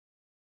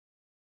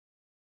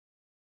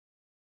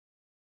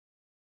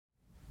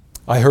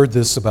I heard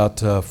this about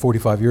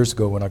 45 years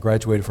ago when I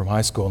graduated from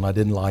high school, and I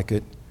didn't like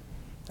it.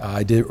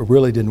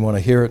 Really didn't want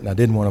to hear it, and I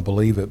didn't want to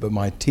believe it, but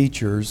my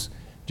teachers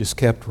just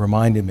kept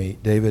reminding me,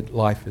 David,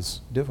 life is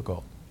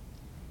difficult.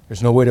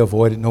 There's no way to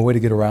avoid it, no way to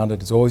get around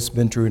it. It's always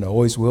been true and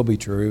always will be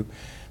true.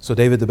 So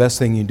David, the best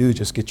thing you do is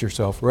just get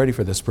yourself ready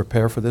for this.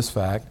 Prepare for this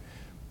fact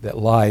that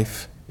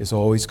life is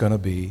always going to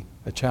be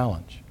a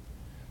challenge.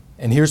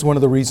 And here's one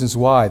of the reasons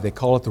why. They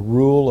call it the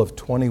rule of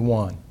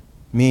 21,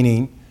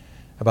 meaning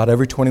about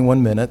every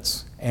 21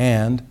 minutes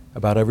and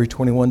about every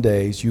 21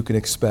 days, you can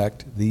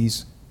expect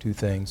these two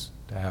things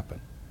to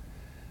happen.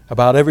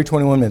 About every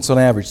 21 minutes, on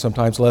average,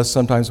 sometimes less,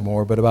 sometimes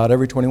more, but about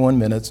every 21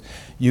 minutes,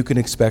 you can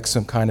expect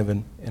some kind of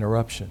an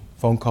interruption.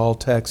 Phone call,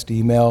 text,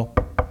 email,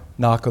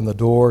 knock on the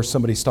door,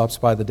 somebody stops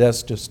by the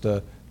desk just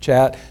to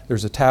chat.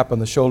 There's a tap on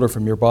the shoulder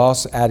from your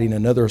boss, adding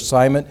another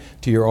assignment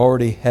to your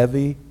already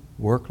heavy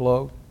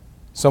workload.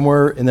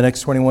 Somewhere in the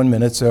next 21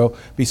 minutes, there'll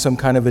be some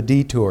kind of a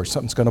detour.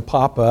 Something's going to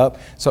pop up,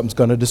 something's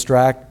going to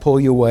distract,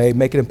 pull you away,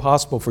 make it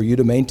impossible for you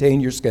to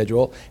maintain your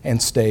schedule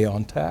and stay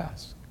on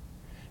task.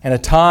 And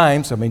at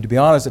times, to be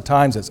honest, at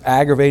times it's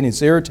aggravating,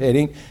 it's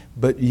irritating,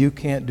 but you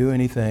can't do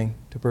anything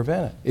to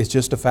prevent it. It's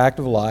just a fact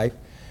of life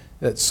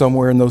that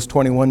somewhere in those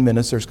 21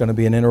 minutes there's going to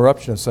be an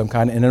interruption of some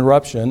kind, an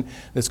interruption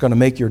that's going to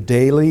make your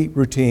daily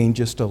routine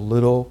just a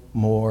little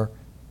more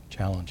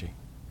challenging.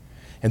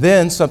 And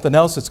then something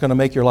else that's going to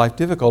make your life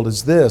difficult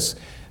is this.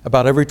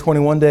 About every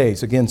 21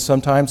 days, again,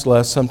 sometimes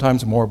less,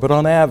 sometimes more, but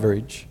on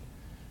average,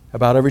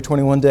 about every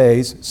 21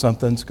 days,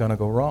 something's going to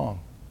go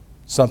wrong.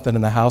 Something in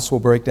the house will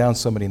break down,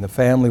 somebody in the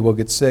family will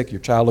get sick, your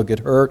child will get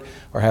hurt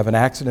or have an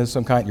accident of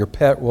some kind, your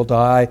pet will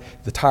die,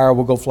 the tire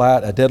will go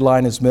flat, a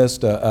deadline is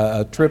missed,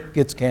 a trip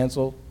gets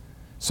canceled.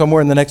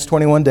 Somewhere in the next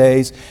 21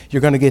 days, you're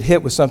going to get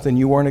hit with something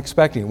you weren't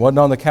expecting. It wasn't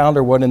on the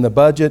calendar, wasn't in the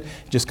budget,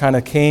 it just kind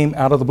of came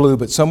out of the blue.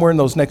 But somewhere in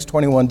those next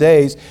 21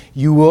 days,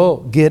 you will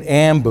get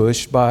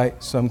ambushed by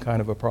some kind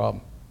of a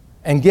problem.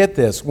 And get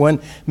this,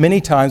 many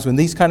times when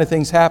these kind of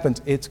things happen,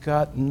 it's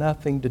got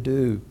nothing to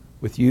do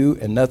with you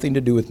and nothing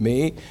to do with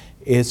me.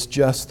 It's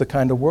just the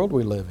kind of world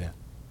we live in.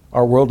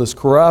 Our world is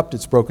corrupt,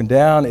 it's broken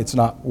down, it's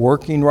not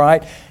working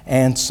right,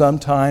 and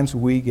sometimes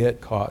we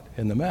get caught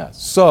in the mess.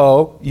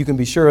 So you can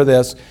be sure of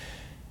this.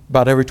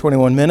 About every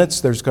 21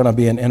 minutes, there's going to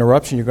be an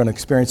interruption. You're going to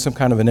experience some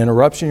kind of an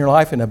interruption in your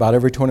life, and about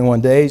every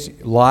 21 days,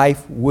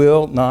 life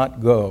will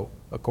not go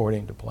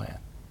according to plan.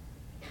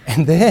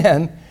 And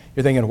then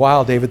you're thinking,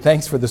 wow, David,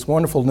 thanks for this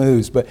wonderful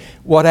news. But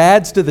what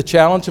adds to the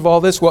challenge of all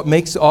this, what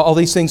makes all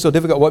these things so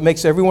difficult, what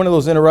makes every one of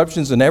those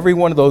interruptions and every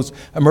one of those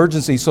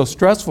emergencies so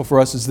stressful for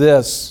us is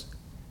this.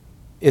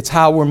 It's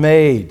how we're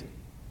made.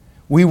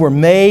 We were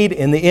made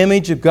in the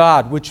image of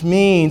God, which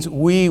means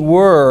we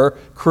were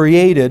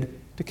created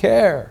to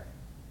care.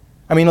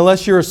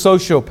 Unless you're a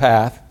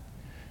sociopath,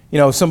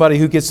 somebody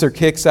who gets their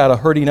kicks out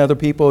of hurting other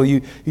people,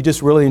 you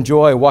just really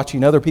enjoy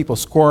watching other people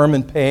squirm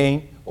in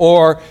pain.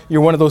 Or you're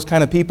one of those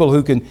kind of people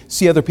who can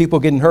see other people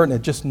getting hurt and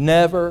it just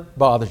never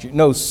bothers you.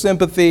 No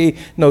sympathy,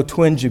 no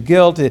twinge of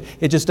guilt.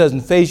 It just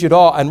doesn't faze you at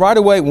all. And right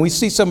away, when we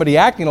see somebody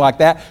acting like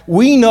that,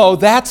 we know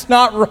that's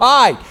not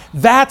right.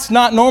 That's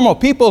not normal.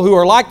 People who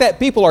are like that,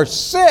 people are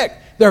sick.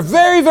 They're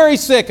very, very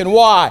sick. And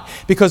why?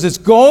 Because it's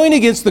going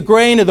against the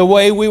grain of the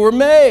way we were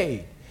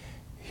made.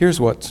 Here's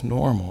what's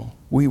normal.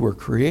 We were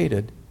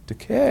created to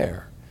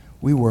care.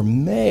 We were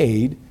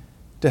made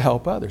to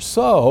help others.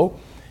 So,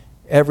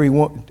 every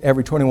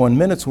 21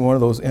 minutes when one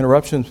of those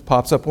interruptions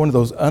pops up, one of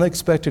those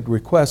unexpected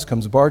requests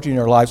comes barging in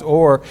our lives,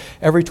 or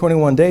every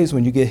 21 days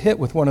when you get hit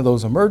with one of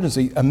those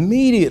emergencies,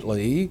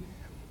 immediately,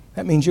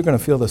 that means you're going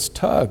to feel this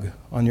tug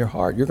on your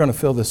heart. You're going to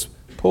feel this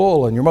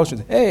pull on your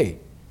emotions. Hey,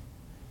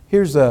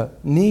 here's a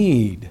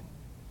need.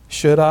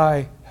 Should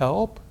I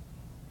help?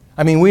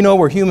 We know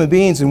we're human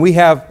beings and we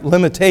have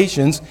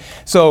limitations,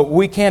 so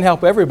we can't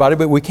help everybody,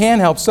 but we can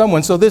help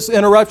someone. So this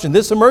interruption,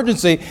 this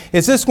emergency,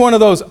 is this one of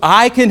those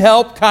I can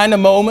help kind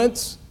of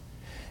moments?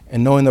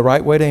 And knowing the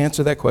right way to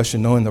answer that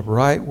question, knowing the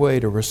right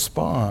way to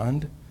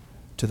respond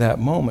to that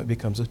moment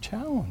becomes a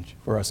challenge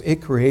for us.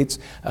 It creates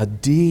a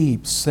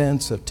deep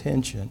sense of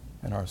tension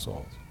in our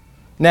souls.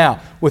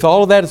 Now, with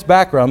all of that as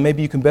background,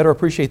 maybe you can better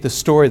appreciate the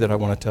story that I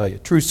want to tell you.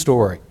 True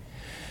story.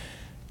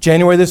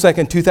 January the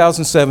 2nd,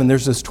 2007,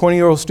 there's this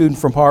 20-year-old student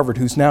from Harvard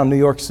who's now in New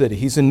York City.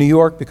 He's in New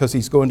York because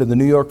he's going to the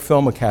New York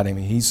Film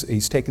Academy.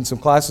 He's taking some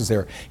classes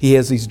there. He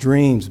has these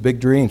dreams, big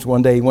dreams.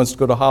 One day he wants to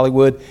go to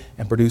Hollywood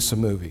and produce some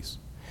movies.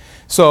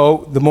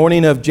 So the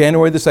morning of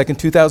January the 2nd,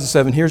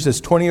 2007, here's this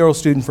 20-year-old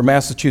student from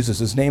Massachusetts.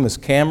 His name is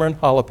Cameron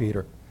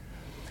Holopeter.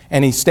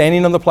 And he's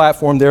standing on the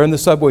platform there in the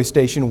subway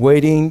station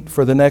waiting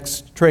for the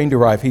next train to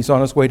arrive. He's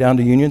on his way down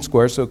to Union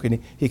Square so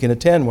he can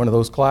attend one of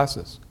those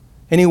classes.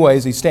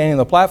 Anyways, he's standing on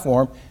the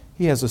platform.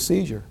 He has a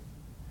seizure.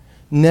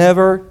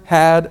 Never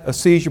had a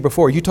seizure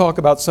before. You talk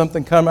about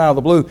something coming out of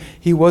the blue.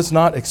 He was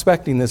not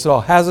expecting this at all.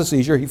 Has a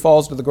seizure. He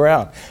falls to the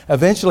ground.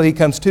 Eventually, he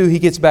comes to. He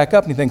gets back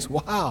up and he thinks,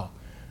 wow,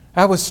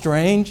 that was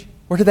strange.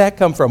 Where did that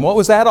come from? What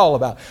was that all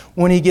about?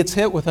 When he gets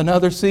hit with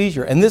another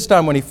seizure. And this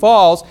time when he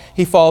falls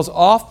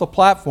off the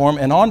platform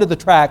and onto the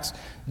tracks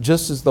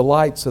just as the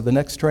lights of the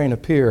next train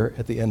appear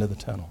at the end of the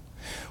tunnel.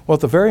 Well,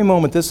 at the very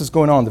moment this is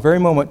going on, the very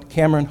moment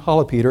Cameron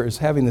Holopeter is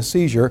having the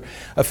seizure,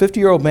 a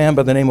 50-year-old man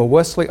by the name of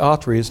Wesley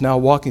Autry is now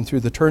walking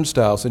through the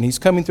turnstiles, and he's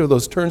coming through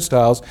those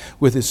turnstiles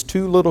with his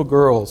two little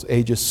girls,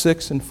 ages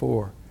 6 and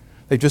 4.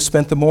 They've just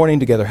spent the morning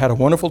together, had a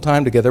wonderful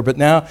time together, but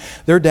now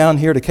they're down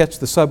here to catch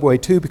the subway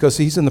too because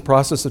he's in the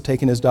process of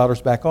taking his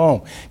daughters back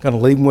home. Going to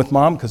leave them with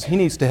Mom because he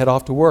needs to head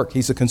off to work.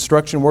 He's a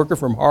construction worker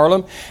from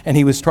Harlem, and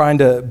he was trying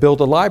to build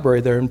a library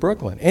there in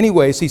Brooklyn.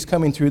 Anyways, he's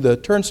coming through the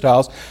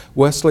turnstiles.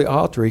 Wesley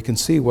Autry can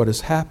see what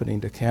is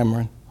happening to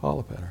Cameron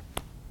Holopeter.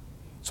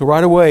 So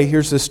right away,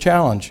 here's this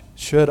challenge.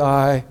 Should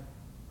I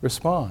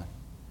respond?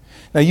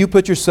 Now you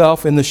put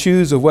yourself in the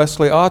shoes of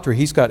Wesley Autry.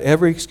 He's got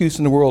every excuse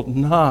in the world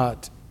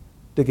not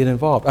to get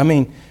involved. I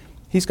mean,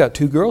 he's got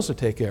 2 girls to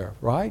take care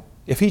of, right?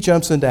 If he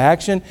jumps into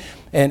action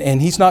and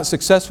he's not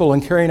successful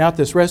in carrying out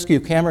this rescue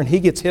of Cameron,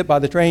 he gets hit by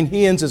the train,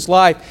 he ends his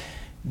life.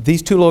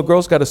 These 2 little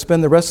girls got to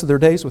spend the rest of their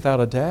days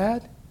without a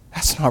dad?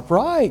 That's not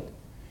right.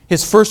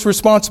 His first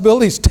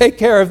responsibility is take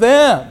care of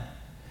them.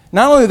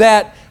 Not only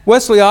that,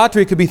 Wesley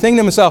Autry could be thinking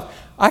to himself,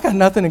 I got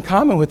nothing in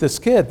common with this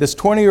kid, this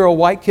 20-year-old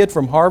white kid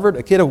from Harvard,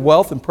 a kid of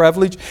wealth and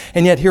privilege,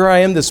 and yet here I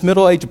am, this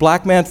middle-aged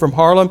black man from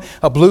Harlem,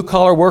 a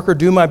blue-collar worker,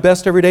 do my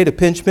best every day to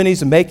pinch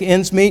pennies and make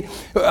ends meet.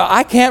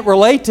 I can't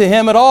relate to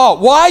him at all.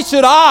 Why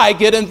should I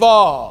get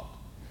involved?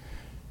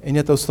 And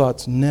yet those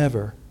thoughts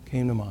never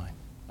came to mind.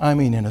 I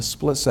mean, in a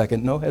split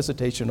second, no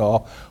hesitation at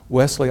all,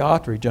 Wesley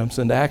Autry jumps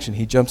into action.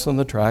 He jumps on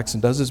the tracks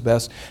and does his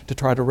best to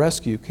try to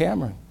rescue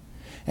Cameron.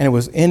 And it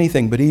was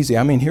anything but easy.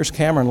 I mean, here's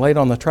Cameron laid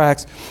on the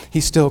tracks.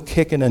 He's still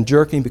kicking and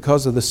jerking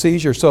because of the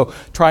seizure. So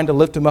trying to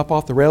lift him up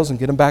off the rails and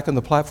get him back on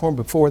the platform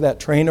before that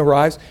train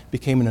arrives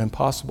became an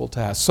impossible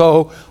task.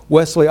 So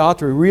Wesley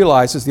Autry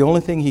realizes the only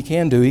thing he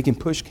can do, he can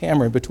push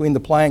Cameron between the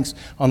planks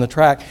on the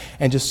track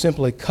and just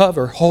simply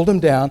hold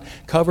him down,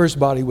 cover his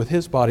body with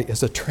his body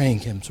as the train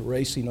comes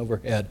racing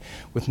overhead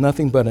with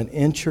nothing but an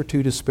inch or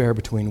two to spare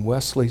between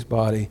Wesley's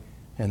body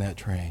and that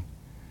train.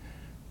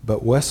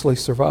 But Wesley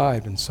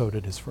survived, and so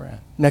did his friend.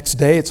 Next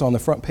day, it's on the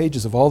front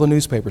pages of all the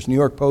newspapers, New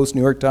York Post,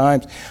 New York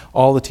Times,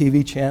 all the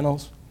TV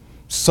channels.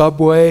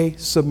 Subway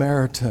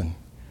Samaritan,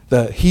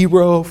 the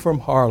hero from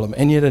Harlem.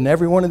 And yet in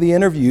every one of the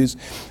interviews,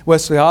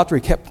 Wesley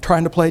Autry kept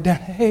trying to play down,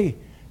 hey,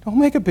 don't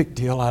make a big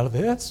deal out of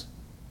this.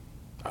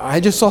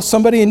 I just saw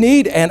somebody in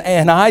need,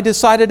 and I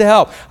decided to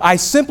help. I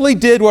simply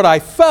did what I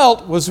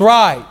felt was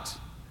right.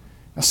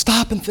 Now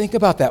stop and think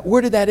about that.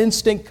 Where did that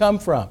instinct come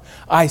from?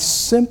 I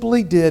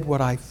simply did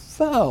what I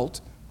felt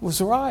was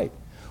right.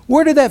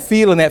 Where did that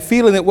feeling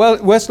that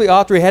Wesley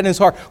Autry had in his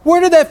heart,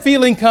 where did that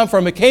feeling come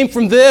from? It came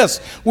from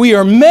this. We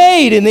are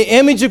made in the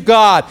image of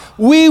God.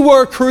 We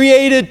were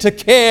created to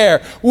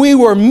care. We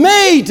were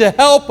made to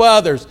help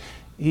others,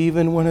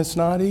 even when it's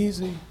not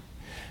easy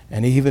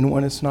and even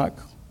when it's not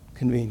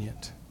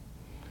convenient.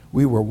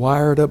 We were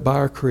wired up by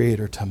our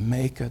Creator to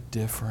make a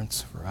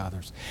difference for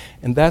others.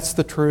 And that's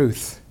the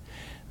truth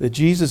that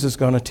Jesus is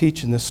going to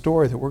teach in this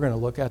story that we're going to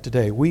look at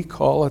today. We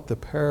call it the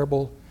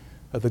parable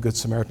of the Good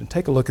Samaritan.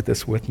 Take a look at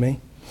this with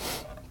me.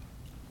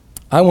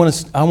 I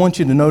want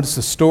you to notice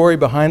the story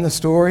behind the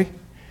story,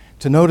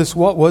 to notice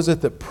what was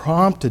it that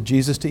prompted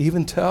Jesus to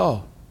even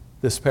tell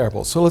this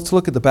parable. So let's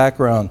look at the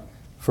background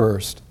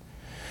first.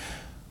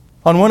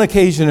 On one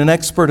occasion, an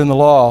expert in the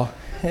law,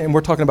 and we're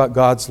talking about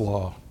God's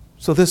law.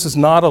 So this is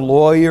not a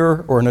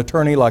lawyer or an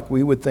attorney like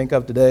we would think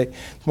of today.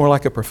 It's more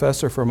like a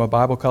professor from a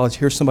Bible college.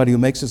 Here's somebody who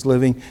makes his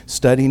living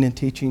studying and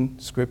teaching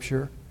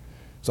Scripture.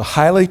 He's a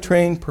highly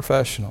trained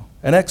professional,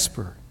 an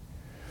expert.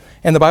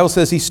 And the Bible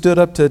says he stood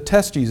up to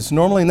test Jesus.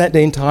 Normally in that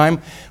day and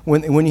time,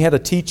 when you had a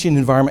teaching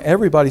environment,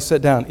 everybody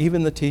sat down,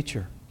 even the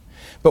teacher.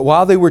 But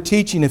while they were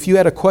teaching, if you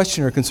had a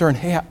question or concern,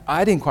 hey,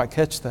 I didn't quite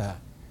catch that.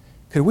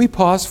 Could we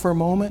pause for a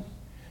moment?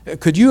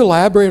 Could you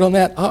elaborate on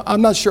that?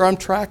 I'm not sure I'm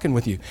tracking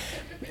with you.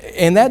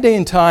 In that day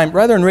and time,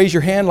 rather than raise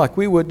your hand like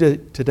we would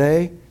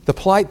today, the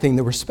polite thing,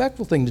 the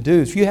respectful thing to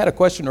do, if you had a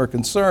question or a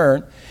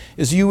concern,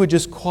 is you would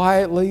just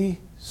quietly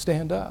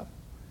stand up.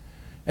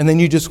 And then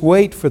you just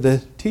wait for the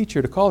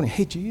teacher to call you.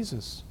 Hey,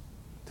 Jesus,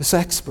 this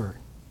expert,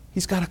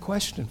 he's got a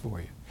question for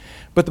you.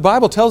 But the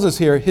Bible tells us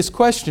here, his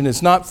question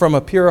is not from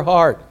a pure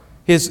heart.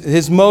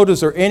 His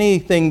motives are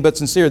anything but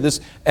sincere.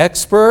 This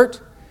expert,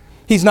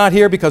 he's not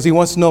here because he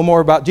wants to know more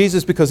about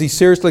Jesus, because he's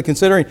seriously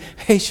considering,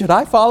 hey, should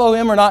I follow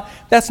him or not?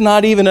 That's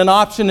not even an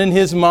option in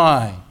his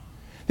mind.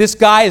 This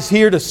guy is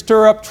here to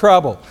stir up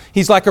trouble.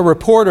 He's like a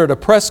reporter at a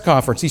press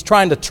conference. He's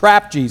trying to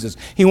trap Jesus.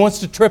 He wants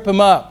to trip him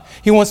up.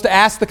 He wants to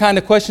ask the kind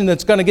of question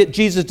that's going to get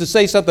Jesus to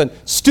say something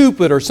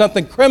stupid or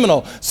something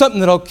criminal, something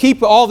that'll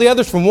keep all the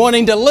others from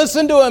wanting to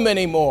listen to him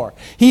anymore.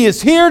 He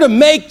is here to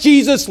make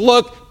Jesus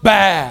look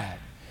bad.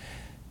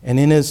 And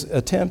in his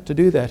attempt to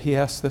do that, he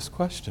asks this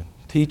question.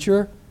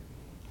 Teacher,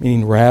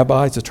 meaning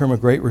rabbi, it's a term of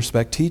great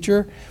respect.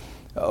 Teacher,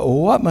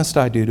 what must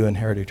I do to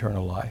inherit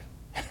eternal life?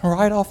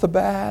 Right off the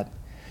bat,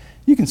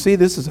 you can see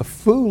this is a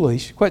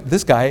foolish question.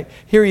 This guy,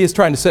 here he is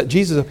trying to set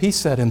Jesus up. He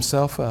set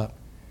himself up.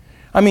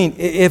 I mean,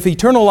 if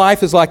eternal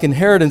life is like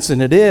inheritance,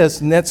 and it is,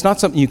 and that's not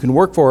something you can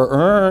work for or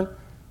earn,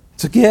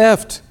 It's a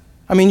gift.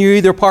 I mean, you're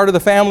either part of the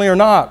family or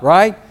not,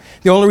 right?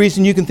 The only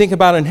reason you can think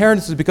about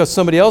inheritance is because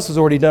somebody else has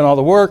already done all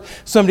the work.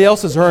 Somebody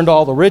else has earned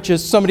all the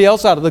riches. Somebody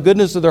else, out of the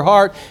goodness of their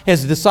heart,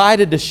 has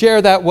decided to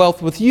share that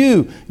wealth with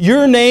you.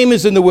 Your name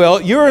is in the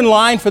will. You're in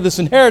line for this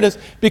inheritance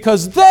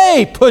because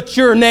they put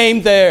your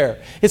name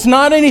there. It's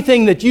not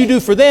anything that you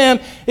do for them.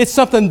 It's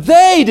something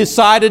they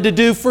decided to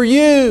do for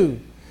you.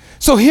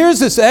 So here's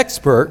this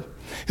expert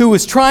who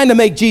was trying to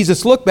make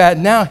Jesus look bad.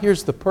 Now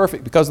here's the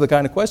perfect, because of the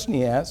kind of question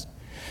he asked,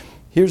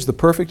 here's the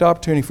perfect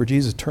opportunity for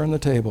Jesus to turn the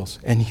tables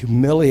and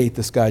humiliate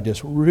this guy,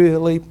 just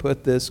really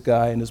put this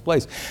guy in his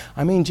place.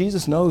 I mean,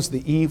 Jesus knows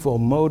the evil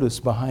motives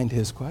behind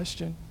his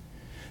question.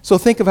 So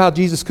think of how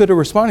Jesus could have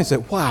responded. He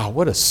said, wow,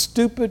 what a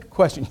stupid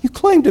question. You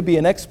claim to be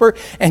an expert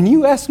and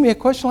you ask me a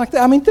question like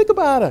that? I mean, think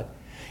about it.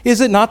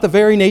 Is it not the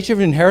very nature of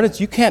inheritance?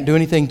 You can't do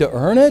anything to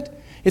earn it.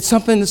 It's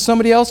something that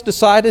somebody else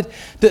decided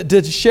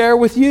to share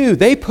with you.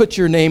 They put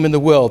your name in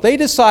the will. They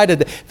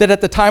decided that at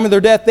the time of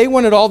their death, they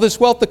wanted all this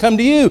wealth to come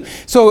to you.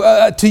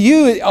 So to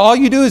you, all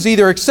you do is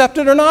either accept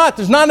it or not.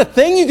 There's not a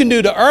thing you can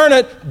do to earn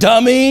it,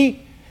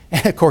 dummy.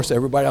 And of course,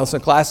 everybody else in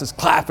class is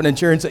clapping and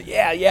cheering and saying,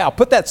 yeah,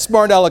 put that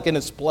smart aleck in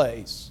its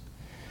place.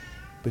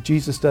 But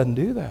Jesus doesn't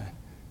do that.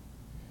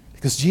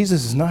 Because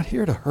Jesus is not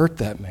here to hurt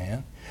that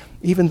man,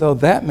 even though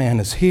that man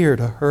is here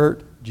to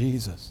hurt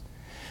Jesus.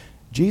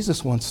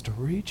 Jesus wants to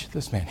reach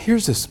this man.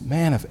 Here's this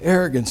man of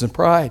arrogance and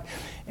pride,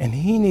 and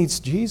he needs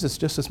Jesus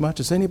just as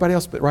much as anybody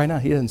else, but right now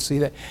he doesn't see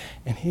that.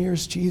 And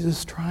here's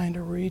Jesus trying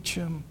to reach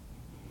him.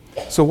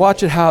 So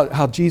watch it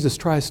how Jesus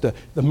tries to,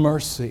 the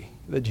mercy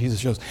that Jesus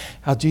shows,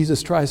 how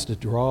Jesus tries to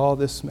draw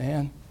this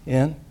man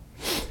in.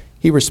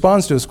 He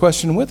responds to his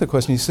question with a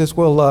question. He says,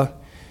 well,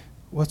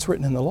 what's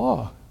written in the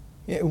law?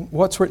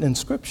 What's written in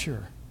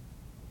Scripture?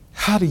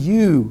 How do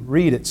you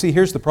read it? See,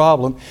 here's the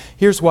problem.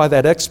 Here's why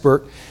that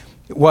expert,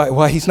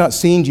 why he's not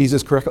seeing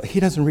Jesus correctly.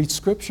 He doesn't read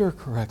Scripture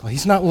correctly.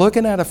 He's not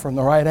looking at it from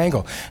the right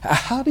angle.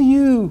 How do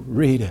you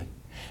read it?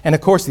 And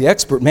of course, the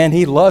expert, man,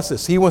 he loves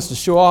this. He wants to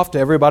show off to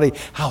everybody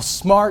how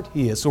smart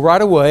he is. So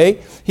right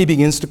away, he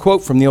begins to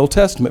quote from the Old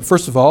Testament.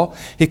 First of all,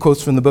 he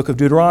quotes from the book of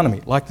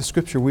Deuteronomy, like the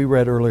Scripture we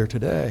read earlier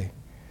today.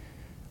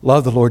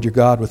 Love the Lord your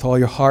God with all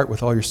your heart,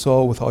 with all your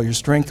soul, with all your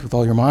strength, with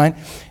all your mind.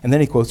 And then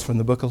he quotes from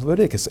the book of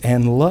Leviticus,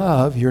 and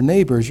love your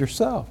neighbor as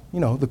yourself. You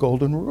know, the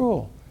golden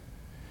rule.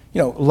 You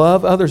know,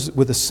 love others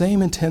with the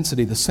same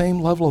intensity, the same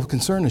level of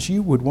concern as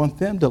you would want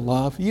them to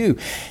love you.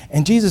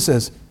 And Jesus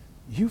says,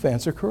 you've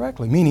answered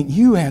correctly, meaning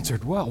you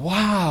answered well.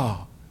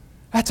 Wow,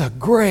 that's a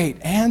great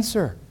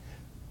answer.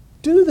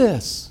 Do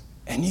this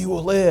and you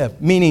will live,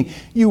 meaning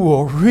you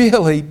will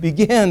really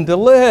begin to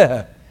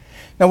live.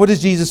 Now, what does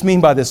Jesus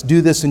mean by this?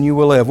 Do this and you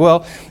will live.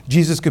 Well,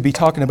 Jesus could be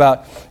talking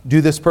about do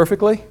this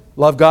perfectly,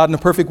 love God in a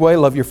perfect way,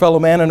 love your fellow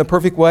man in a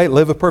perfect way,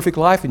 live a perfect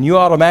life, and you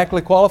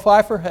automatically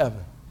qualify for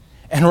heaven.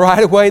 And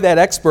right away, that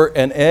expert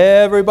and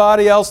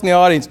everybody else in the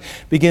audience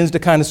begins to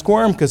kind of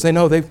squirm because they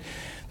know they're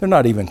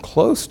not even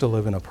close to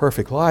living a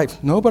perfect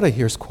life. Nobody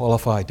here is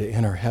qualified to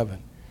enter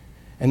heaven.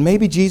 And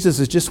maybe Jesus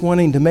is just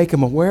wanting to make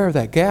them aware of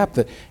that gap,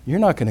 that you're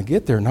not going to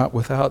get there, not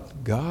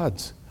without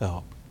God's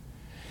help.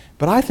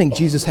 But I think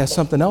Jesus has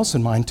something else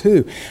in mind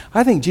too.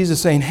 I think Jesus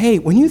is saying, hey,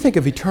 when you think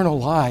of eternal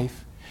life,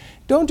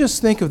 don't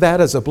just think of that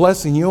as a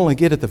blessing you only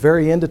get at the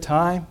very end of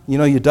time. You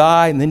know, you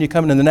die and then you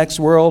come into the next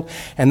world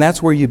and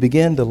that's where you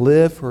begin to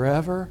live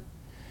forever.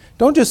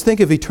 Don't just think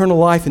of eternal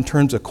life in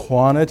terms of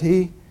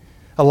quantity,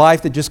 a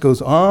life that just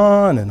goes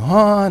on and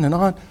on and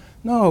on.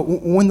 No,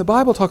 when the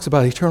Bible talks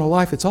about eternal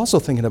life, it's also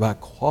thinking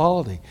about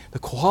quality, the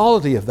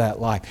quality of that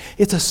life.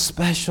 It's a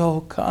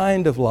special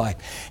kind of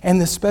life.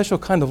 And this special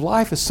kind of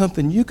life is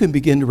something you can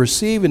begin to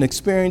receive and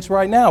experience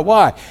right now.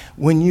 Why?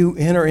 When you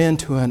enter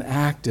into an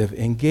active,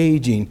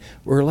 engaging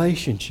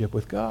relationship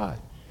with God.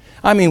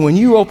 I mean, when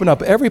you open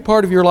up every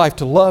part of your life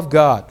to love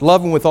God,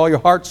 love Him with all your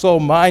heart,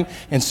 soul, mind,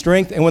 and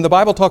strength. And when the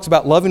Bible talks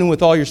about loving Him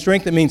with all your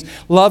strength, it means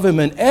love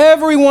Him in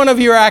every one of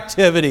your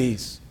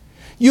activities.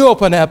 You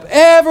open up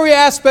every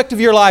aspect of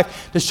your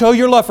life to show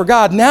your love for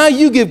God. Now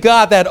you give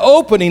God that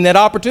opening, that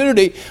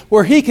opportunity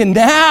where He can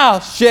now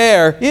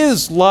share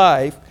His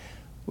life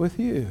with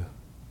you.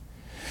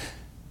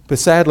 But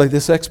sadly,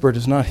 this expert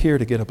is not here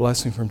to get a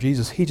blessing from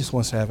Jesus. He just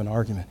wants to have an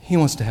argument. He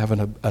wants to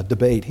have a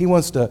debate. He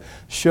wants to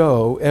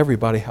show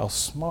everybody how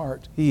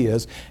smart he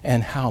is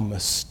and how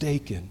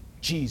mistaken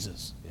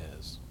Jesus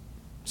is.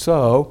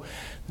 So,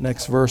 the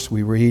next verse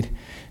we read,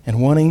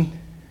 and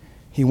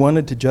he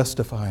wanted to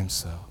justify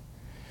himself.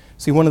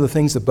 See, one of the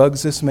things that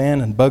bugs this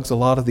man and bugs a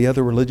lot of the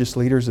other religious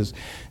leaders is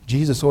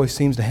Jesus always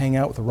seems to hang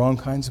out with the wrong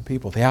kinds of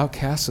people, the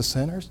outcasts, the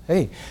sinners.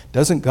 Hey,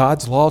 doesn't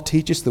God's law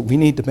teach us that we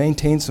need to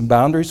maintain some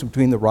boundaries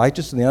between the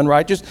righteous and the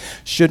unrighteous?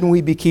 Shouldn't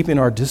we be keeping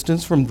our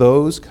distance from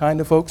those kind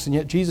of folks? And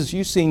yet, Jesus,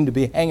 you seem to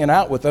be hanging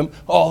out with them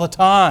all the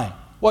time.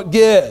 What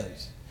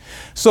gives?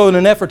 So in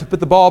an effort to put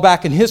the ball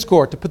back in his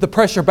court, to put the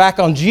pressure back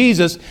on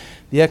Jesus,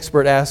 the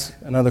expert asks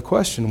another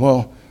question.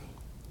 Well,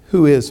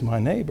 who is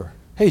my neighbor?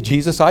 Hey,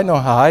 Jesus, I know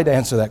how I'd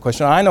answer that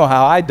question. I know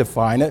how I'd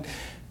define it.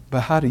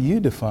 But how do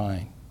you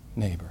define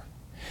neighbor?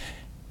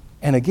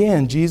 And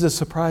again, Jesus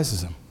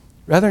surprises him.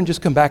 rather than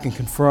just come back and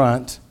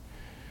confront.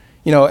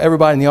 You know,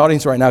 everybody in the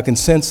audience right now can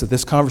sense that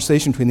this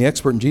conversation between the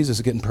expert and Jesus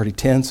is getting pretty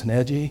tense and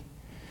edgy.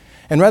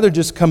 And rather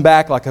just come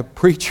back like a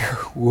preacher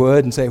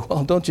would and say,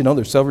 well, don't you know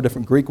there's several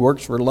different Greek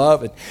words for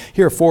love, and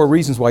here are 4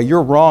 reasons why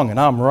you're wrong and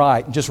I'm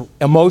right, and just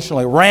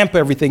emotionally ramp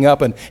everything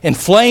up and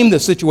inflame the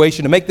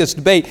situation to make this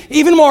debate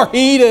even more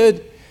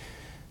heated.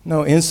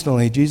 No,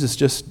 instantly, Jesus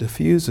just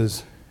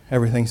diffuses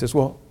everything. He says,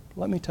 well,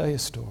 let me tell you a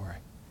story.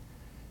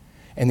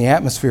 And the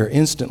atmosphere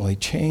instantly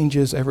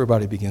changes.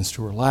 Everybody begins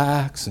to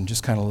relax and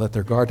just kind of let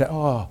their guard down.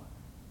 Oh,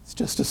 it's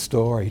just a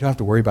story. You don't have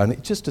to worry about it.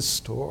 It's just a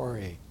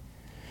story.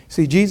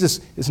 See,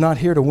 Jesus is not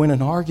here to win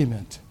an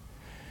argument.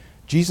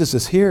 Jesus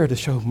is here to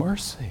show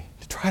mercy,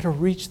 to try to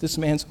reach this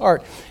man's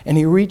heart. And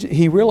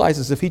he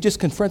realizes if he just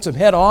confronts him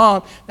head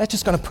on, that's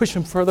just going to push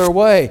him further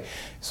away.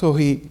 So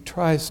he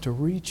tries to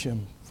reach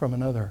him from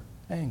another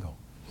angle.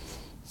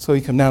 So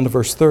you come down to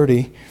verse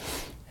 30,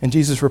 and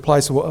Jesus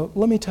replies, well,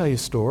 let me tell you a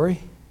story.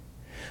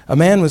 A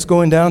man was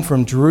going down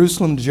from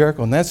Jerusalem to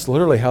Jericho, and that's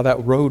literally how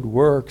that road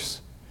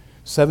works.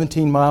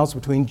 17 miles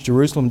between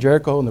Jerusalem and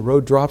Jericho, and the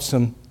road drops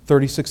some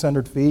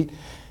 3,600 feet.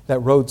 That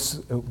road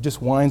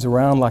just winds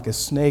around like a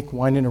snake,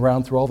 winding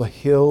around through all the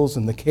hills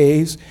and the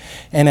caves.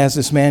 And as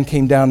this man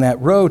came down that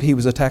road, he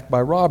was attacked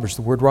by robbers.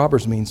 The word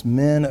robbers means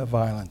men of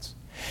violence.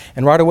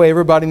 And right away,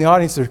 everybody in the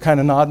audience, they're kind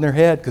of nodding their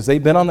head because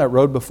they've been on that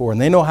road before, and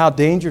they know how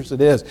dangerous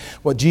it is.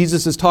 What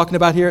Jesus is talking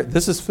about here,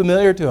 this is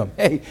familiar to them.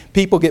 Hey,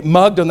 people get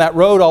mugged on that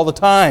road all the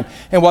time.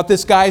 And what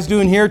this guy's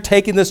doing here,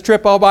 taking this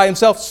trip all by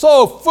himself,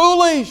 so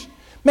foolish.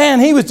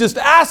 Man, he was just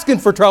asking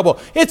for trouble.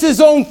 It's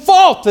his own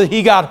fault that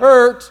he got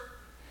hurt.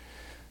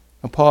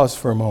 Now pause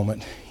for a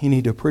moment. You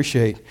need to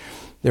appreciate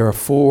there are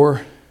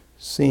 4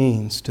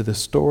 scenes to the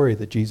story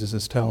that Jesus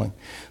is telling.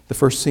 The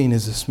first scene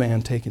is this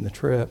man taking the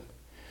trip.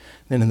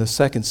 Then in the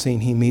second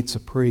scene, he meets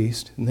a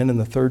priest. And then in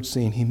the third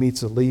scene, he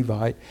meets a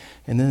Levite.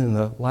 And then in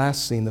the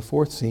last scene, the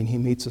 4th scene, he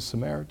meets a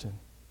Samaritan.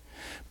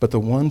 But the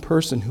one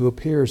person who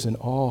appears in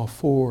all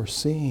 4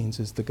 scenes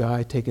is the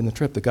guy taking the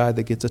trip, the guy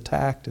that gets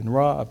attacked and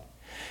robbed.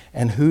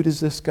 And who does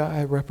this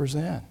guy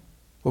represent?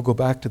 We'll go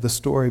back to the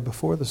story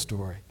before the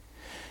story.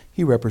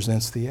 He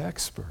represents the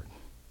expert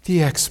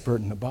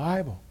in the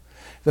Bible.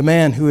 The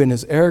man who in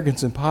his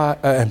arrogance and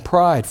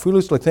pride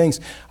foolishly thinks,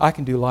 I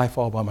can do life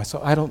all by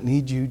myself. I don't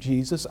need you,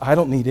 Jesus. I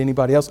don't need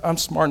anybody else. I'm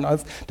smart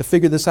enough to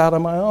figure this out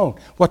on my own.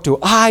 What do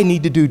I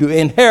need to do to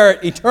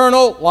inherit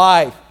eternal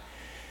life?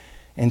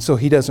 And so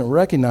he doesn't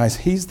recognize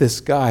he's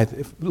this guy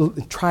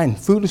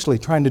foolishly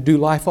trying to do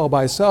life all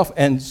by himself.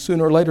 And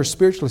sooner or later,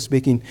 spiritually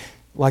speaking,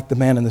 like the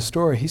man in the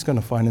story, he's going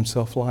to find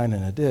himself lying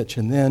in a ditch.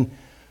 And then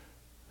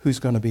who's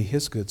going to be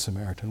his good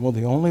Samaritan? Well,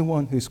 the only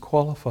one who's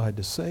qualified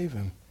to save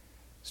him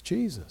is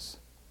Jesus.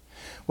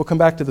 We'll come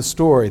back to the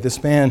story.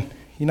 This man,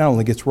 he not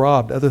only gets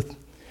robbed, other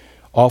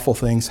awful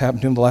things happen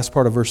to him. The last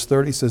part of verse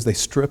 30 says they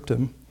stripped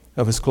him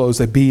of his clothes,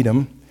 they beat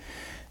him,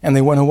 and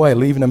they went away,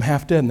 leaving him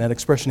half dead. And that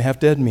expression half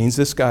dead means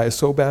this guy is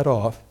so bad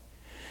off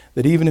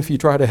that even if you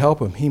try to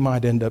help him, he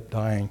might end up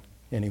dying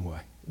anyway.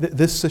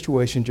 This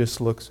situation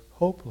just looks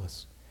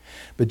hopeless.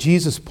 But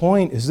Jesus'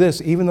 point is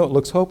this: even though it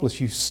looks hopeless,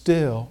 you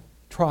still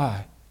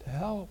try to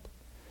help.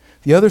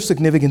 The other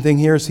significant thing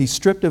here is he's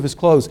stripped of his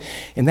clothes.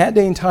 In that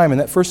day and time, in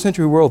that first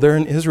century world, there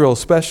in Israel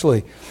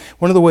especially,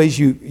 one of the ways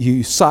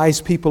you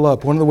size people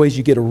up, one of the ways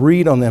you get a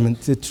read on them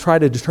and to try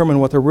to determine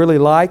what they're really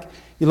like,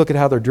 you look at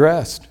how they're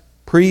dressed.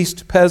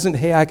 Priest, peasant,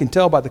 hey, I can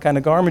tell by the kind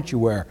of garment you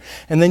wear.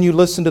 And then you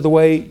listen to the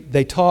way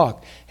they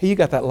talk. Hey, you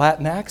got that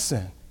Latin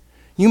accent.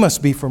 You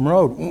must be from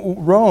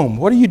Rome.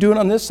 What are you doing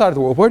on this side of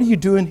the world? What are you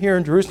doing here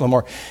in Jerusalem?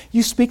 Or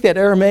you speak that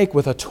Aramaic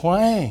with a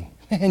twang.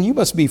 Man, you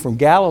must be from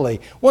Galilee.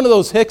 One of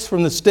those hicks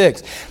from the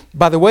sticks.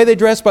 By the way they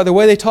dress, by the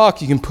way they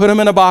talk, you can put them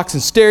in a box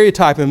and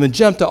stereotype them and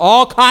jump to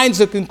all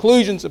kinds of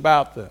conclusions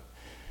about them.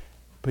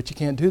 But you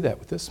can't do that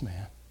with this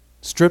man.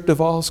 Stripped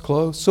of all his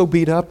clothes, so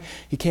beat up,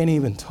 he can't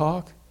even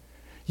talk.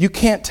 You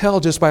can't tell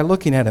just by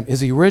looking at him.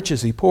 Is he rich?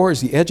 Is he poor?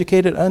 Is he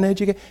educated?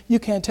 Uneducated? You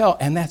can't tell.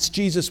 And that's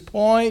Jesus'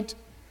 point.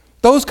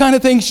 Those kind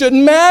of things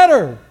shouldn't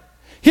matter.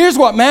 Here's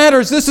what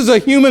matters. This is a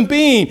human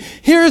being.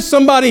 Here's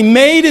somebody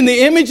made in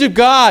the image of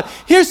God.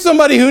 Here's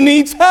somebody who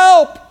needs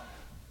help.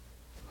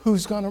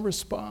 Who's going to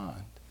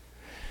respond?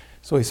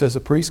 So he says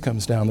a priest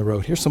comes down the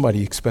road. Here's somebody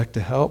you expect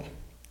to help.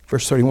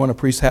 Verse 31, a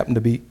priest happened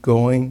to be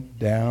going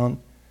down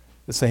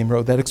the same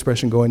road. That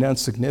expression, going down,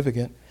 is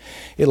significant.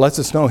 It lets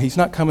us know he's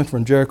not coming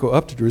from Jericho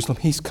up to Jerusalem.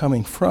 He's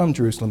coming from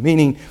Jerusalem,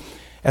 meaning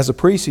as a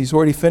priest, he's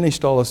already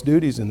finished all his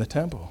duties in the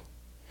temple.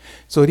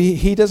 So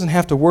he doesn't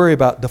have to worry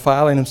about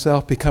defiling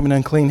himself, becoming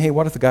unclean. Hey,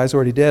 what if the guy's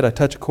already dead? I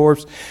touch a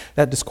corpse.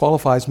 That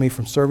disqualifies me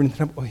from serving in the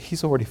temple. Well,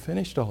 he's already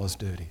finished all his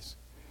duties.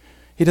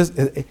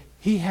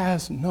 He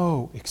has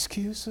no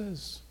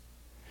excuses.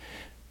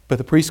 But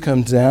the priest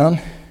comes down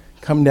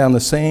the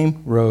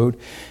same road,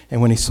 and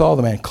when he saw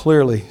the man,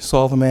 clearly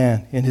saw the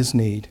man in his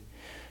need,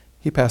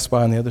 he passed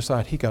by on the other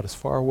side. He got as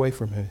far away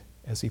from him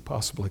as he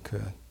possibly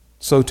could.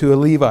 So to a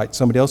Levite,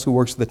 somebody else who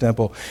works at the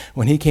temple,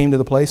 when he came to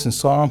the place and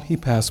saw him, he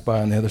passed by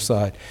on the other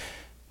side.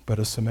 But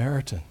a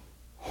Samaritan,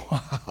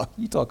 Wow,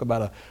 you talk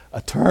about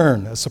a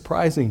turn, a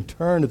surprising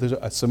turn. There's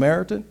a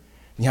Samaritan.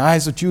 In the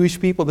eyes of Jewish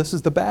people, this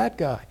is the bad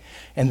guy.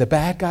 And the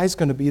bad guy's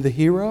going to be the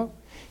hero.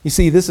 You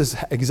see, this is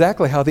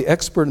exactly how the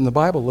expert in the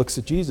Bible looks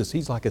at Jesus.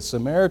 He's like a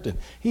Samaritan.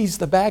 He's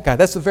the bad guy.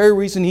 That's the very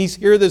reason he's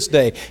here this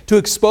day, to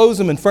expose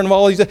him in front of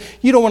all these.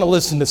 You don't want to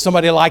listen to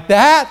somebody like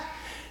that.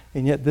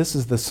 And yet this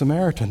is the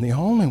Samaritan, the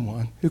only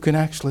one who can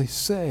actually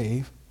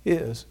save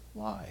his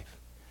life.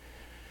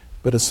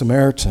 But a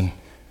Samaritan,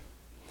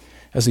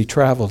 as he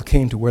traveled,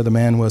 came to where the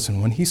man was,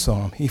 and when he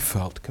saw him, he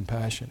felt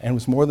compassion. And it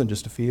was more than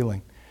just a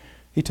feeling.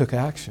 He took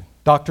action.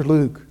 Dr.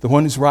 Luke, the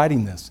one who's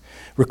writing this,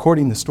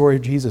 recording the story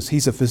of Jesus,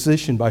 he's a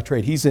physician by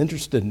trade. He's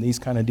interested in these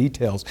kind of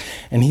details.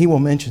 And he will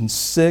mention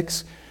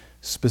 6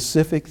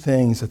 specific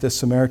things that this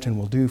Samaritan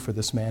will do for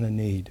this man in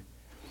need.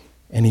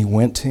 And he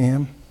went to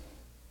him,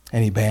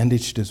 and he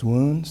bandaged his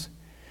wounds.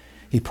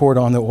 He poured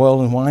on the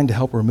oil and wine to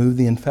help remove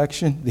the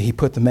infection. He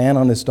put the man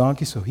on his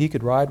donkey so he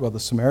could ride while the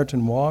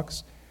Samaritan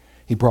walks.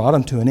 He brought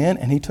him to an inn,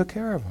 and he took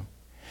care of him.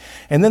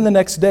 And then the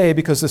next day,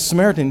 because the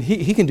Samaritan,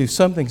 he can do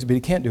some things, but he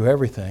can't do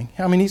everything.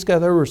 I mean, he's got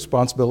other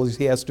responsibilities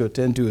he has to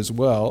attend to as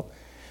well.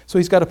 So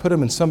he's got to put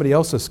him in somebody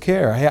else's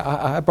care. Hey,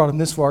 I brought him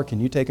this far. Can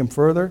you take him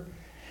further?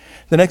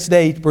 The next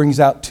day, he brings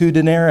out 2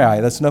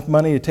 denarii. That's enough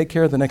money to take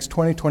care of the next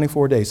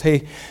 24 days.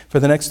 Hey, for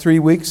the next 3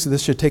 weeks,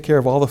 this should take care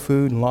of all the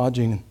food and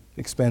lodging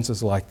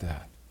expenses like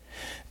that.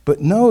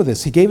 But know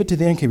this. He gave it to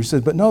the innkeeper. He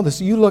said, but know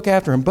this, you look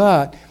after him.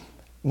 But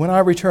when I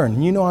return,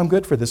 and you know I'm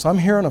good for this. I'm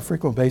here on a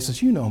frequent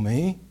basis. You know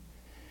me.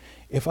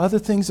 If other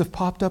things have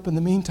popped up in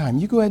the meantime,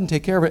 you go ahead and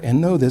take care of it, and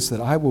know this, that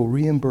I will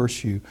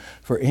reimburse you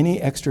for any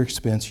extra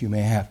expense you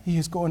may have. He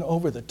is going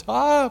over the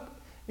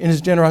top in his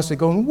generosity,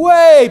 going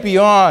way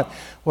beyond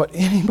what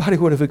anybody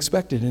would have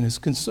expected in his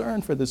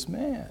concern for this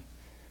man.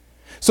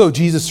 So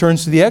Jesus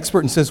turns to the expert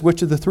and says,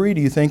 which of the 3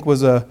 do you think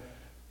was a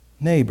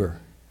neighbor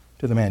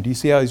to the man? Do you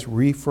see how he's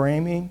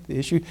reframing the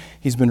issue?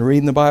 He's been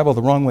reading the Bible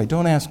the wrong way.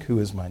 Don't ask, who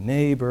is my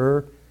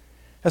neighbor?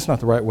 That's not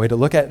the right way to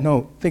look at it.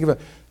 No, think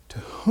about, to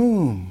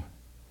whom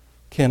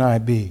can I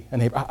be a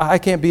neighbor? I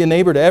can't be a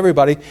neighbor to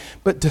everybody,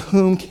 but to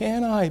whom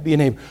can I be a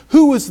neighbor?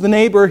 Who was the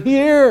neighbor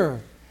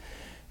here?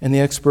 And the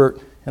expert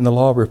in the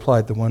law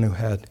replied, the one who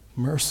had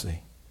mercy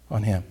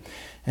on him.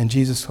 And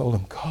Jesus told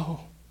him, go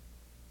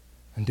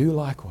and do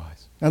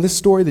likewise. Now this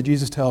story that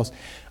Jesus tells,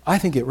 I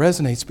think it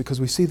resonates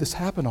because we see this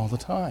happen all the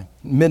time.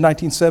 In the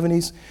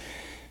mid-1970s,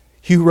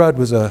 Hugh Rudd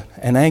was an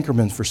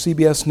anchorman for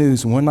CBS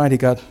News, and one night he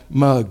got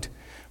mugged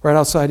right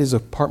outside his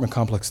apartment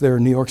complex there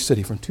in New York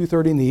City. From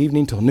 2:30 in the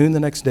evening till noon the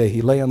next day, he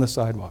lay on the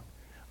sidewalk.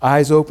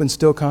 Eyes open,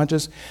 still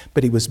conscious,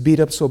 but he was beat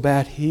up so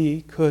bad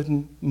he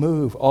couldn't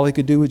move. All he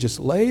could do was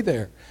just lay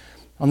there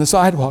on the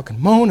sidewalk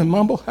and moan and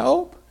mumble,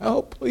 help,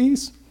 help,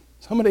 please,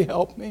 somebody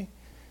help me.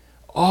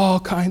 All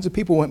kinds of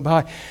people went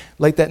by.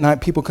 Late that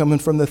night, people coming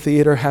from the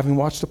theater, having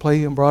watched a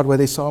play on Broadway,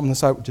 they saw him on the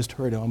sidewalk, just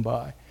hurried on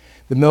by.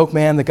 The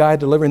milkman, the guy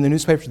delivering the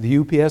newspapers, the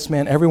UPS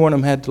man, every one of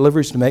them had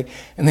deliveries to make,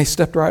 and they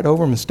stepped right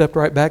over him and stepped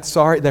right back.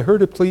 Sorry, they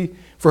heard a plea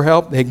for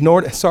help. They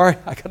ignored it. Sorry,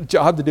 I got a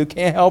job to do,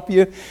 can't help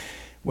you.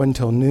 Wasn't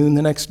until noon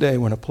the next day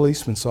when a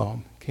policeman saw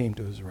him, came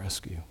to his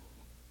rescue.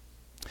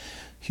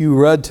 Hugh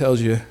Rudd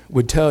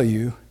would tell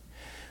you,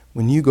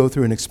 when you go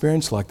through an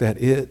experience like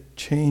that, it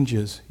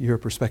changes your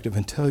perspective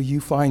until you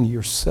find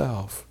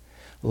yourself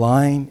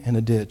lying in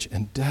a ditch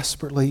and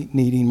desperately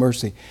needing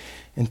mercy.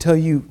 Until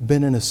you've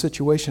been in a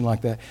situation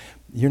like that,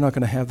 you're not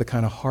going to have the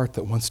kind of heart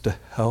that wants to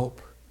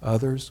help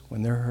others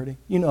when they're hurting.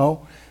 You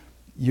know,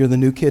 you're the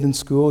new kid in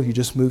school, you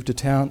just moved to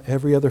town,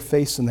 every other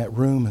face in that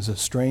room is a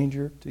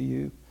stranger to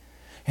you.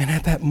 And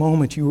at that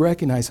moment, you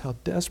recognize how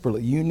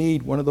desperately you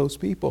need one of those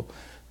people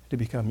to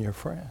become your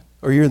friend.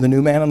 Or you're the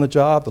new man on the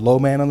job, the low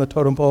man on the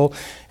totem pole.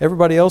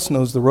 Everybody else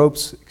knows the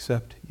ropes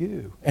except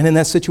you. And in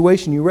that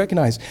situation, you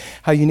recognize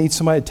how you need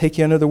somebody to take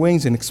you under their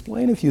wings and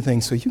explain a few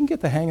things so you can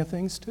get the hang of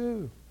things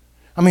too.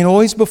 I mean,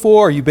 always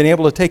before, you've been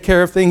able to take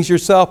care of things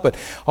yourself, but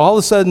all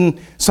of a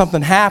sudden,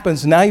 something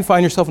happens, and now you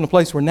find yourself in a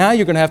place where now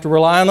you're going to have to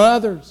rely on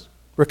others.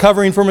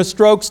 Recovering from a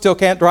stroke, still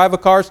can't drive a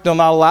car, still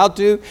not allowed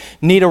to,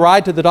 need a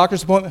ride to the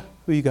doctor's appointment.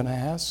 Who are you going to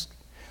ask?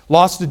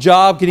 Lost a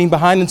job, getting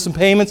behind in some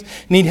payments,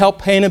 need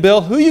help paying a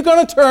bill. Who are you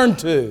going to turn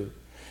to?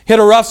 Hit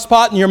a rough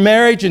spot in your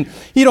marriage, and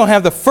you don't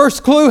have the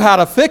first clue how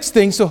to fix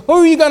things, so who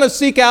are you going to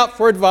seek out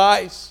for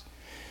advice?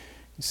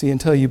 You see,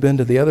 until you've been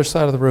to the other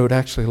side of the road,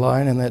 actually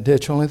lying in that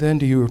ditch, only then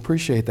do you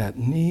appreciate that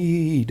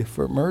need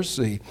for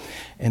mercy.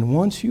 And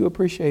once you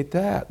appreciate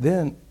that,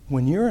 then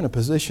when you're in a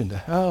position to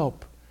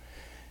help,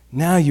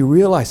 now you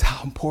realize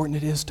how important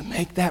it is to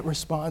make that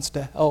response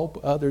to help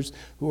others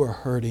who are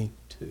hurting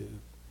too.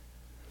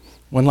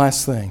 One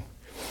last thing.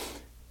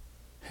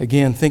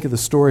 Again, think of the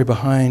story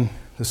behind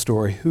the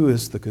story. Who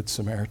is the Good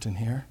Samaritan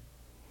here?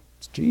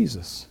 It's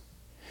Jesus.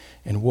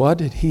 And what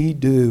did he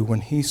do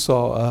when he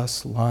saw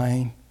us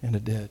lying in a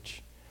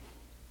ditch?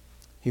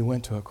 He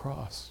went to a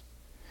cross.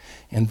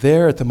 And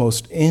there at the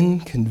most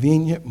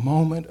inconvenient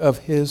moment of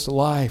his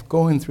life,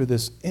 going through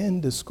this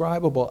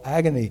indescribable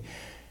agony,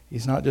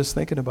 he's not just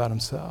thinking about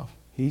himself.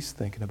 He's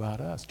thinking about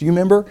us. Do you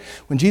remember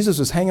when Jesus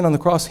was hanging on the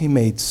cross, he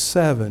made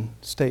 7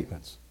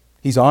 statements.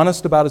 He's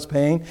honest about his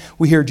pain.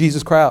 We hear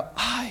Jesus cry out,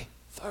 I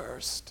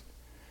thirst.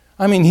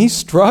 I mean, he's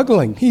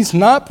struggling. He's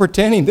not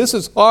pretending. This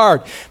is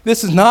hard.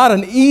 This is not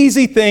an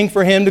easy thing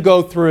for him to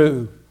go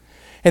through.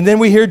 And then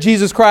we hear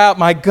Jesus cry out,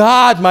 my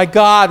God,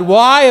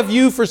 why have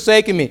you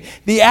forsaken me?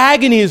 The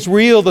agony is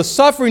real. The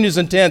suffering is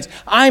intense.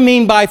 I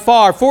mean, by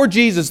far, for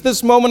Jesus,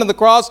 this moment on the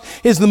cross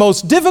is the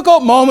most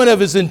difficult moment of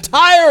his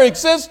entire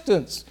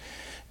existence.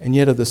 And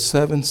yet of the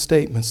 7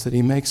 statements that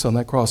he makes on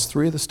that cross,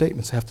 3 of the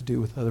statements have to do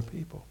with other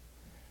people.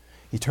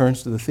 He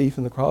turns to the thief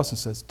on the cross and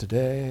says,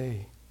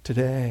 today,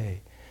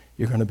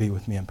 you're going to be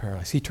with me in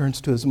paradise. He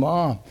turns to his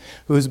mom,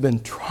 who has been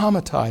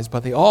traumatized by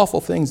the awful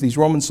things these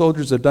Roman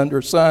soldiers have done to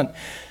her son.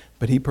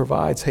 But he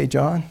provides, hey,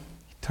 John.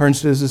 He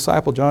turns to his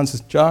disciple, John,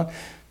 says, John,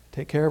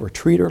 take care of her.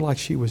 Treat her like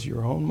she was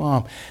your own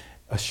mom.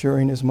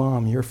 Assuring his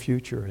mom, your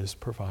future is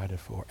provided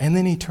for. And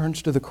then he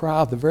turns to the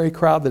crowd, the very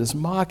crowd that is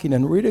mocking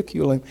and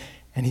ridiculing,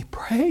 and he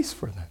prays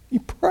for them. He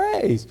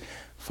prays,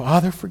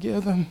 Father,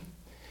 forgive them,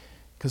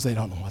 because they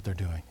don't know what they're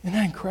doing. Isn't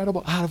that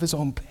incredible? Out of his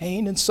own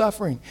pain and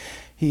suffering,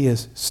 he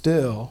is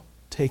still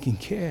taking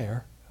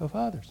care of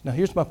others. Now,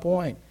 here's my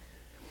point.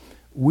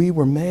 We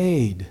were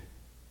made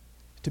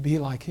to be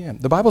like him.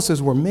 The Bible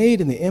says we're made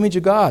in the image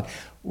of God.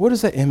 What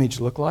does that image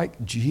look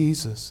like?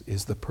 Jesus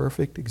is the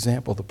perfect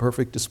example, the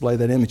perfect display of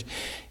that image.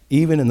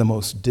 Even in the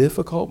most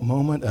difficult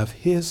moment of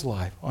his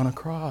life on a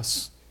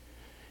cross,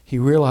 he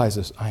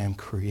realizes, I am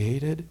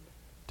created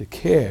to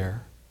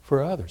care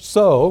for others.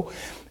 So,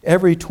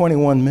 every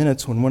 21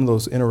 minutes when one of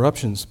those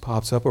interruptions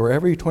pops up, or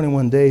every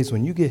 21 days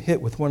when you get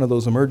hit with one of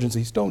those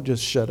emergencies, don't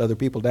just shut other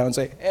people down and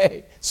say,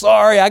 hey,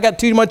 sorry, I got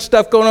too much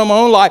stuff going on in my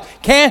own life.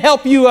 Can't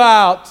help you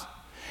out.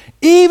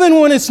 Even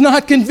when it's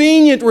not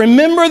convenient,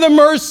 remember the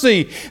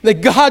mercy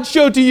that God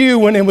showed to you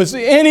when it was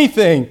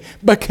anything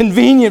but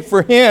convenient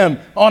for him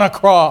on a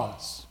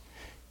cross.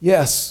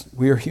 Yes,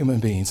 we are human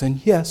beings,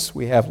 and yes,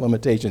 we have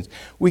limitations.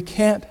 We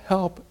can't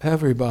help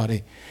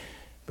everybody,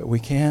 but we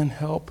can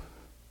help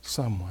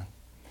someone.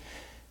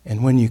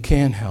 And when you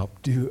can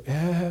help, do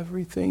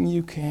everything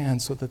you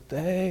can so that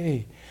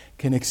they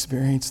can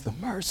experience the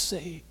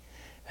mercy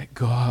that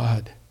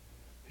God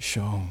has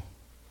shown.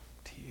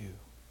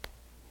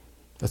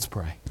 Let's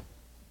pray.